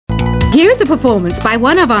Here's a performance by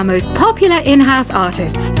one of our most popular in-house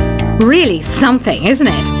artists. Really something, isn't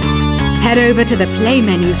it? Head over to the play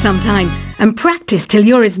menu sometime and practice till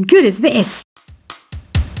you're as good as this.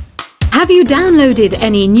 Have you downloaded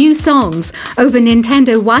any new songs over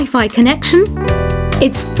Nintendo Wi-Fi connection?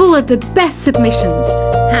 It's full of the best submissions,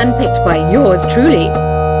 handpicked by yours truly.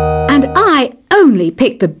 And I only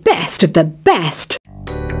pick the best of the best.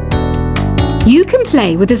 You can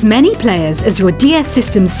play with as many players as your DS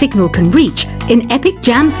system's signal can reach in Epic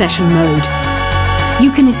Jam Session mode.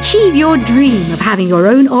 You can achieve your dream of having your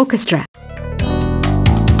own orchestra.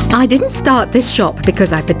 I didn't start this shop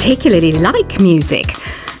because I particularly like music.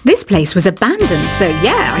 This place was abandoned, so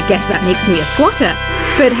yeah, I guess that makes me a squatter.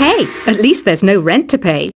 But hey, at least there's no rent to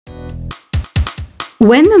pay.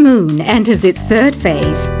 When the moon enters its third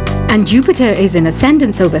phase and Jupiter is in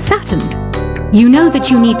ascendance over Saturn, you know that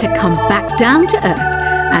you need to come back down to Earth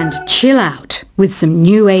and chill out with some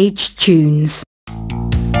new age tunes.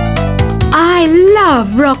 I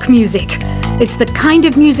love rock music. It's the kind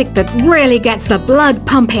of music that really gets the blood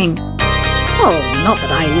pumping. Oh, not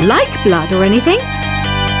that I like blood or anything.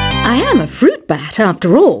 I am a fruit bat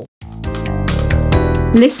after all.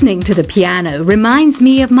 Listening to the piano reminds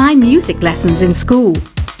me of my music lessons in school.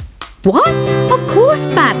 What? Of course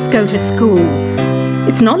bats go to school.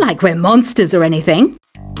 It's not like we're monsters or anything.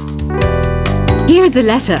 Here's a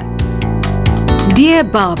letter. Dear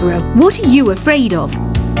Barbara, what are you afraid of?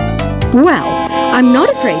 Well, I'm not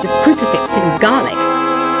afraid of crucifix and garlic,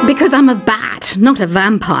 because I'm a bat, not a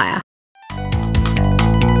vampire.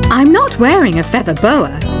 I'm not wearing a feather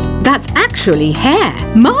boa. That's actually hair,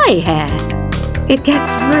 my hair. It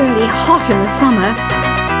gets really hot in the summer.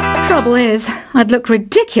 Trouble is, I'd look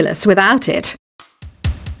ridiculous without it.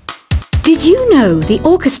 Did you know the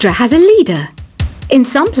orchestra has a leader? In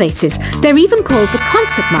some places, they're even called the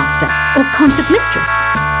concertmaster or concertmistress.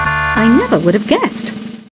 I never would have guessed.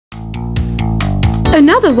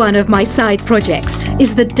 Another one of my side projects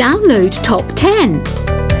is the Download Top 10.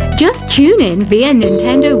 Just tune in via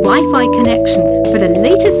Nintendo Wi-Fi connection for the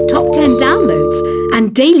latest Top 10 downloads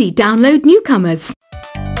and daily download newcomers.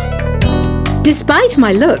 Despite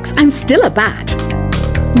my looks, I'm still a bat.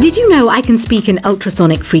 Did you know I can speak in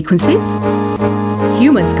ultrasonic frequencies?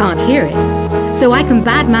 Humans can't hear it, so I can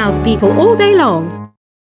badmouth people all day long.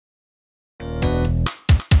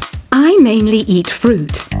 I mainly eat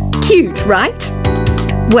fruit. Cute, right?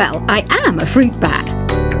 Well, I am a fruit bat.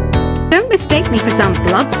 Don't mistake me for some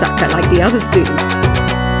bloodsucker like the others do.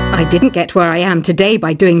 I didn't get where I am today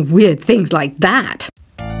by doing weird things like that.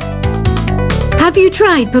 Have you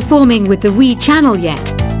tried performing with the Wii channel yet?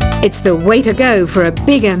 It's the way to go for a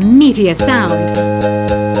bigger, meatier sound.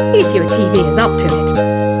 If your TV is up to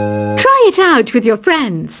it. Try it out with your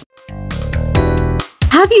friends.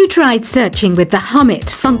 Have you tried searching with the Hum It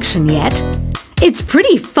function yet? It's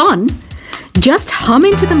pretty fun. Just hum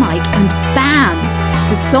into the mic and bam!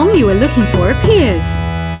 The song you were looking for appears.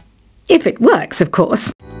 If it works, of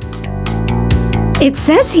course. It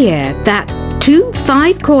says here that 2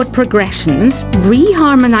 5-chord progressions,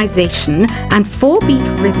 reharmonization and 4-beat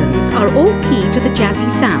rhythms are all key to the jazzy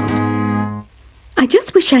sound. I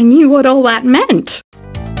just wish I knew what all that meant.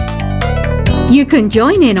 You can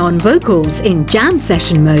join in on vocals in jam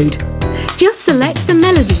session mode. Just select the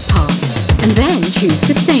melody part and then choose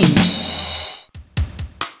to sing.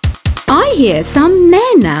 I hear some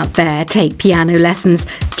men out there take piano lessons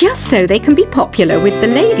just so they can be popular with the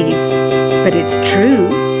ladies. But it's true,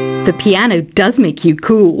 the piano does make you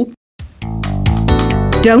cool.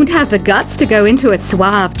 Don't have the guts to go into a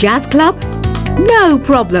suave jazz club? No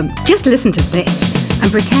problem, just listen to this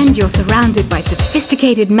and pretend you're surrounded by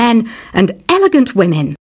sophisticated men and elegant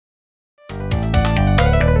women.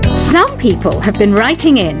 Some people have been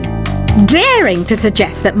writing in, daring to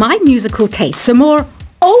suggest that my musical tastes are more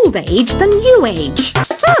old age than new age.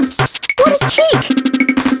 What a cheek!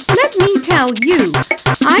 Let me tell you,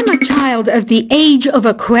 I'm a child of the age of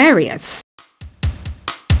Aquarius.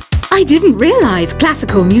 I didn't realize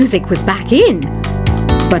classical music was back in,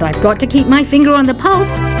 but I've got to keep my finger on the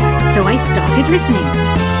pulse, so I started listening.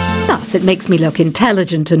 Thus, it makes me look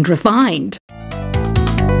intelligent and refined.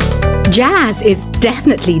 Jazz is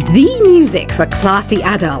definitely the music for classy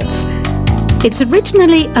adults. It's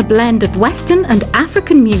originally a blend of Western and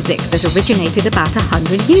African music that originated about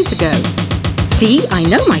 100 years ago. See, I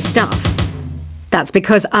know my stuff. That's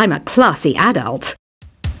because I'm a classy adult.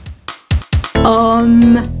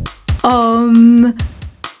 Oh,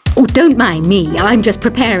 don't mind me. I'm just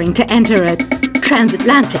preparing to enter a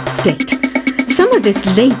transatlantic state. Some of this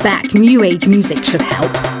laid-back New Age music should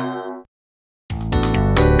help.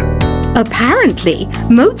 Apparently,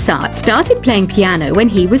 Mozart started playing piano when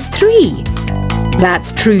he was 3.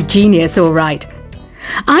 That's true genius, all right.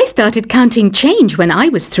 I started counting change when I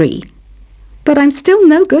was 3. But I'm still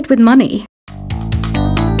no good with money.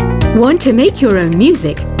 Want to make your own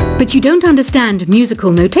music, but you don't understand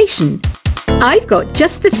musical notation? I've got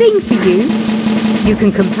just the thing for you. You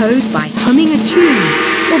can compose by humming a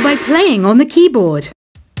tune or by playing on the keyboard.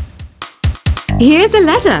 Here's a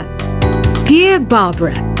letter. Dear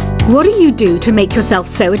Barbara, what do you do to make yourself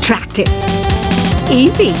so attractive?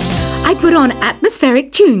 Easy. I put on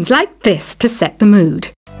atmospheric tunes like this to set the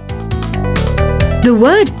mood. The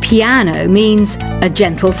word piano means a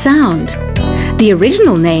gentle sound. The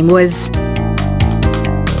original name was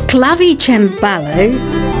clavicembalo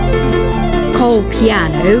col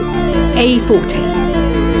piano a forte.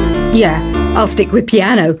 Yeah, I'll stick with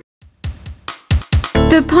piano.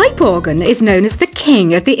 The pipe organ is known as the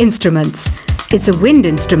king of the instruments. It's a wind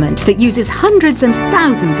instrument that uses hundreds and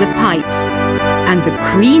thousands of pipes. And the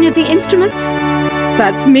queen of the instruments?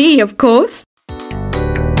 That's me, of course.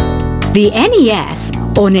 The NES,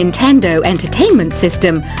 or Nintendo Entertainment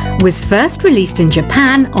System, was first released in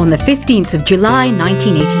Japan on the 15th of July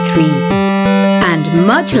 1983. And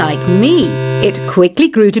much like me, it quickly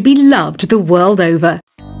grew to be loved the world over.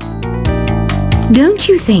 Don't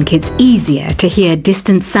you think it's easier to hear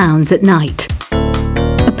distant sounds at night?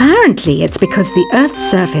 Apparently it's because the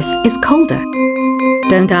Earth's surface is colder.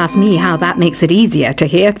 Don't ask me how that makes it easier to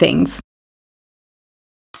hear things.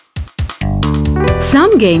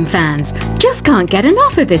 Some game fans just can't get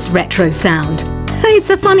enough of this retro sound. It's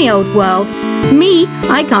a funny old world. Me,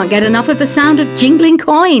 I can't get enough of the sound of jingling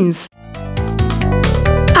coins.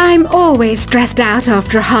 I'm always stressed out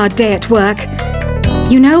after a hard day at work.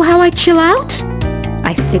 You know how I chill out?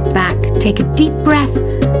 I sit back, take a deep breath,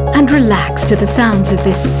 and relax to the sounds of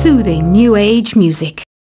this soothing New Age music.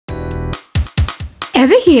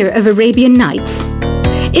 Ever hear of Arabian Nights?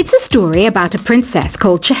 It's a story about a princess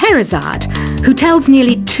called Scheherazade, who tells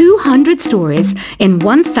nearly 200 stories in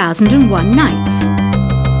 1001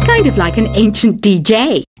 nights. Kind of like an ancient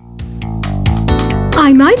DJ.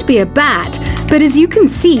 I might be a bat, but as you can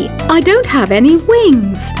see, I don't have any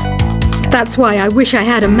wings. That's why I wish I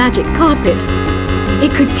had a magic carpet.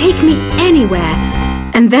 It could take me anywhere,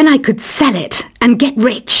 and then I could sell it and get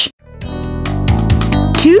rich.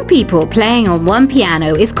 2 people playing on one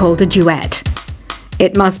piano is called a duet.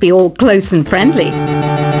 It must be all close and friendly.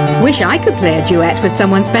 Wish I could play a duet with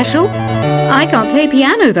someone special. I can't play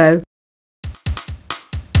piano though.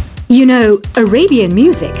 You know, Arabian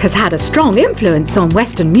music has had a strong influence on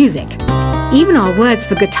Western music. Even our words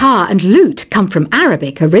for guitar and lute come from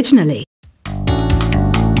Arabic originally.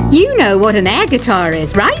 You know what an air guitar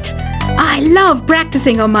is, right? I love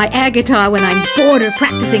practicing on my air guitar when I'm bored of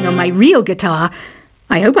practicing on my real guitar.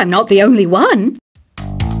 I hope I'm not the only one.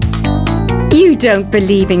 You don't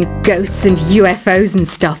believe in ghosts and UFOs and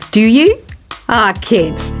stuff, do you? Ah,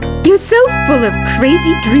 kids, you're so full of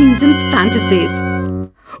crazy dreams and fantasies.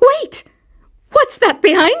 Wait! What's that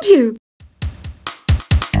behind you?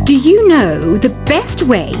 Do you know the best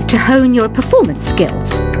way to hone your performance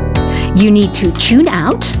skills? You need to tune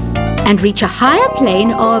out and reach a higher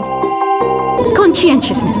plane of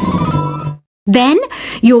conscientiousness. Then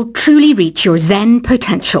you'll truly reach your Zen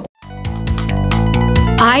potential.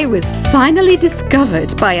 I was finally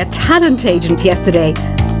discovered by a talent agent yesterday,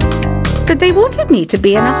 but they wanted me to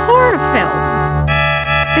be in a horror film.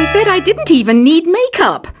 They said I didn't even need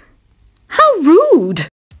makeup. How rude!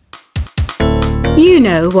 You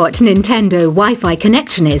know what Nintendo Wi-Fi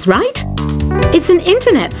connection is, right? It's an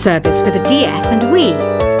internet service for the DS and Wii,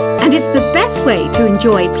 and it's the best way to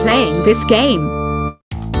enjoy playing this game.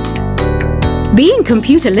 Being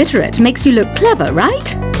computer literate makes you look clever,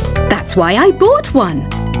 right? That's why I bought one.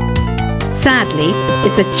 Sadly,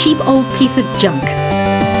 it's a cheap old piece of junk.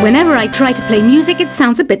 Whenever I try to play music, it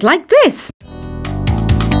sounds a bit like this.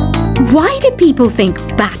 Why do people think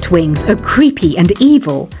bat wings are creepy and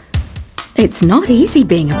evil? It's not easy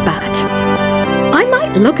being a bat. I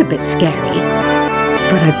might look a bit scary,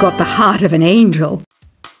 but I've got the heart of an angel.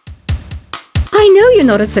 I know you're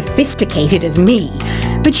not as sophisticated as me,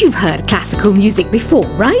 but you've heard classical music before,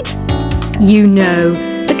 right? You know,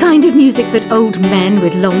 the kind of music that old men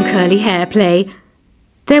with long curly hair play.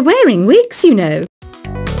 They're wearing wigs, you know.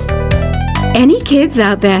 Any kids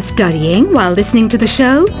out there studying while listening to the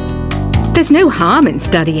show? There's no harm in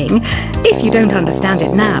studying. If you don't understand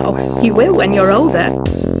it now, you will when you're older.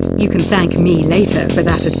 You can thank me later for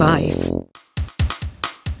that advice.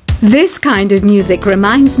 This kind of music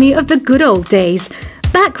reminds me of the good old days,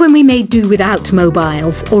 back when we made do without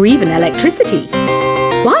mobiles or even electricity.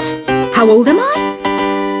 What? How old am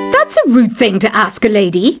I? That's That's a rude thing to ask a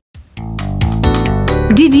lady.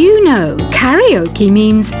 Did you know karaoke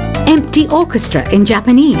means empty orchestra in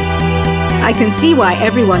Japanese? I can see why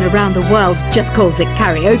everyone around the world just calls it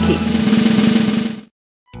karaoke.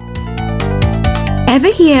 Ever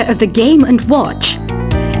hear of the Game & Watch?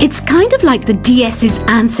 It's kind of like the DS's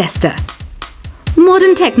ancestor.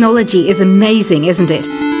 Modern technology is amazing, isn't it?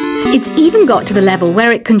 It's even got to the level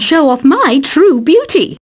where it can show off my true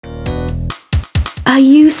beauty. Are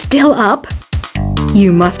you still up?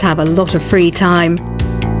 You must have a lot of free time.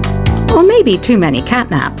 Or maybe too many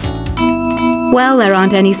catnaps. Well, there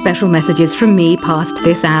aren't any special messages from me past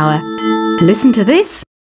this hour. Listen to this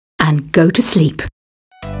and go to sleep.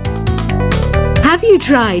 Have you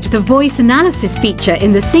tried the voice analysis feature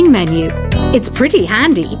in the Sing menu? It's pretty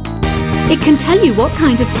handy. It can tell you what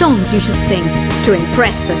kind of songs you should sing to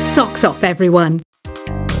impress the socks off everyone.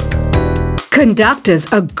 Conductors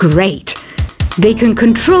are great. They can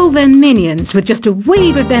control their minions with just a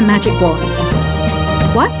wave of their magic wands.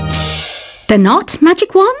 What? They're not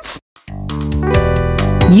magic wands?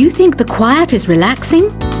 You think the quiet is relaxing?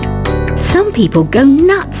 Some people go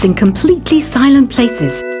nuts in completely silent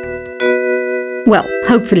places. Well,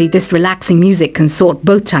 hopefully this relaxing music can sort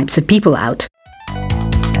both types of people out.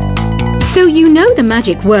 So you know the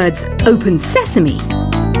magic words "Open Sesame"?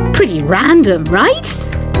 Pretty random, right?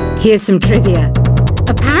 Here's some trivia.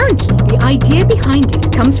 Apparently, the idea behind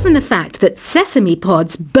it comes from the fact that sesame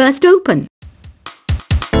pods burst open.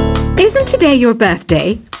 Isn't today your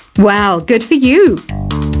birthday? Well, good for you.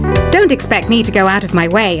 Don't expect me to go out of my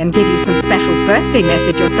way and give you some special birthday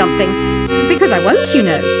message or something, because I won't, you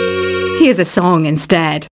know. Here's a song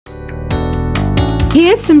instead.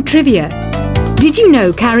 Here's some trivia. Did you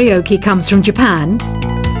know karaoke comes from Japan?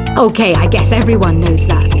 Okay, I guess everyone knows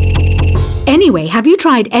that. Anyway, have you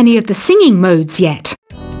tried any of the singing modes yet?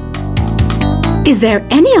 Is there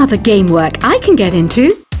any other game work I can get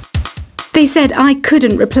into? They said I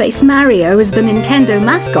couldn't replace Mario as the Nintendo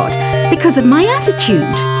mascot because of my attitude.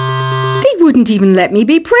 They wouldn't even let me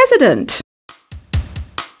be president.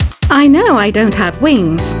 I know I don't have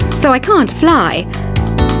wings, so I can't fly.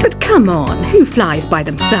 But come on, who flies by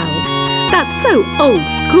themselves? That's so old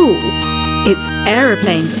school. It's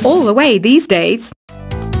aeroplanes all the way these days.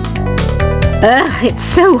 Ugh, it's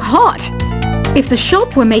so hot. If the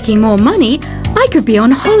shop were making more money, I could be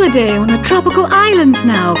on holiday on a tropical island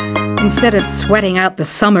now, instead of sweating out the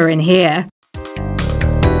summer in here.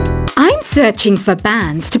 I'm searching for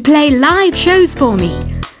bands to play live shows for me.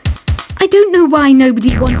 I don't know why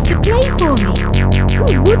nobody wants to play for me.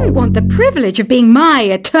 Who wouldn't want the privilege of being my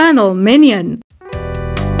eternal minion?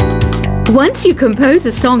 Once you compose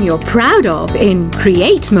a song you're proud of in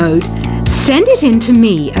Create mode, send it in to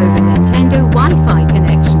me over Nintendo Wi-Fi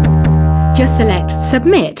connection. Just select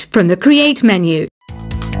Submit from the Create menu.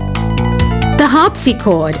 The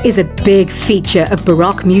harpsichord is a big feature of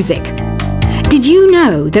Baroque music. Did you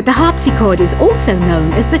know that the harpsichord is also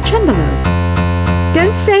known as the cembalo?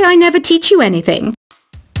 Don't say I never teach you anything.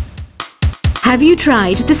 Have you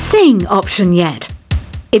tried the Sing option yet?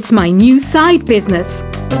 It's my new side business.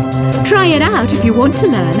 Try it out if you want to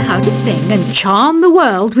learn how to sing and charm the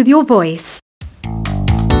world with your voice.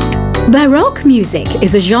 Baroque music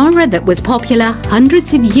is a genre that was popular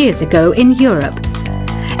hundreds of years ago in Europe.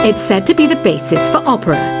 It's said to be the basis for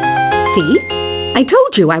opera. See? I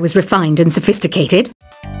told you I was refined and sophisticated.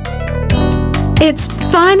 It's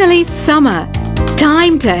finally summer.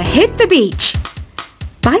 Time to hit the beach.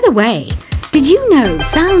 By the way, did you know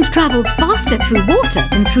sound travels faster through water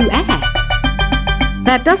than through air?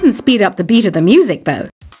 That doesn't speed up the beat of the music, though.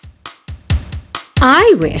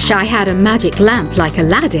 I wish I had a magic lamp like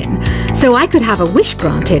Aladdin, so I could have a wish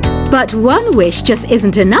granted. But one wish just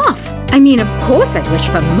isn't enough. I mean, of course I'd wish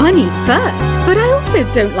for money first, but I also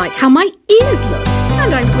don't like how my ears look.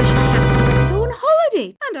 And I wish I had somewhere to go on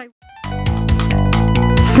holiday.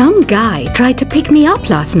 Some guy tried to pick me up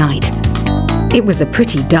last night. It was a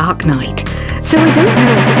pretty dark night, so I don't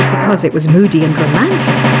know if it was because it was moody and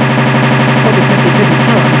romantic, or because he couldn't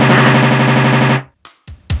tell I'm bad.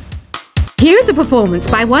 Here's a performance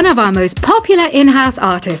by one of our most popular in-house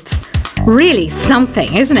artists. Really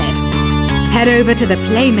something, isn't it? Head over to the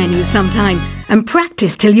play menu sometime and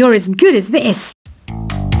practice till you're as good as this.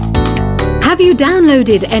 Have you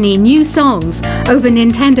downloaded any new songs over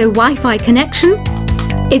Nintendo Wi-Fi connection?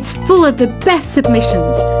 It's full of the best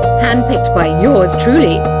submissions, handpicked by yours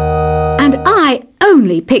truly. And I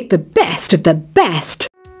only pick the best of the best.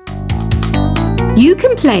 You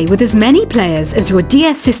can play with as many players as your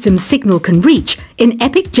DS system's signal can reach in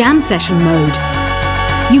Epic Jam Session mode.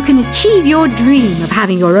 You can achieve your dream of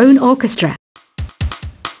having your own orchestra.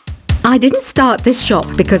 I didn't start this shop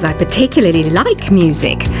because I particularly like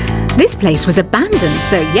music. This place was abandoned,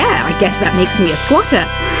 so yeah, I guess that makes me a squatter.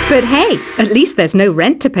 But hey, at least there's no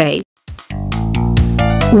rent to pay.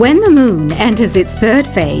 When the moon enters its third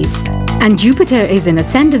phase, and Jupiter is in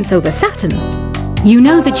ascendance over Saturn, you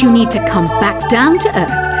know that you need to come back down to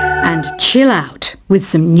Earth and chill out with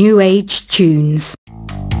some new age tunes.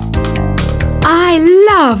 I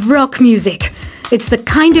love rock music. It's the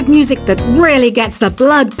kind of music that really gets the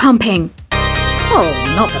blood pumping. Oh,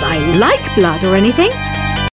 not that I like blood or anything.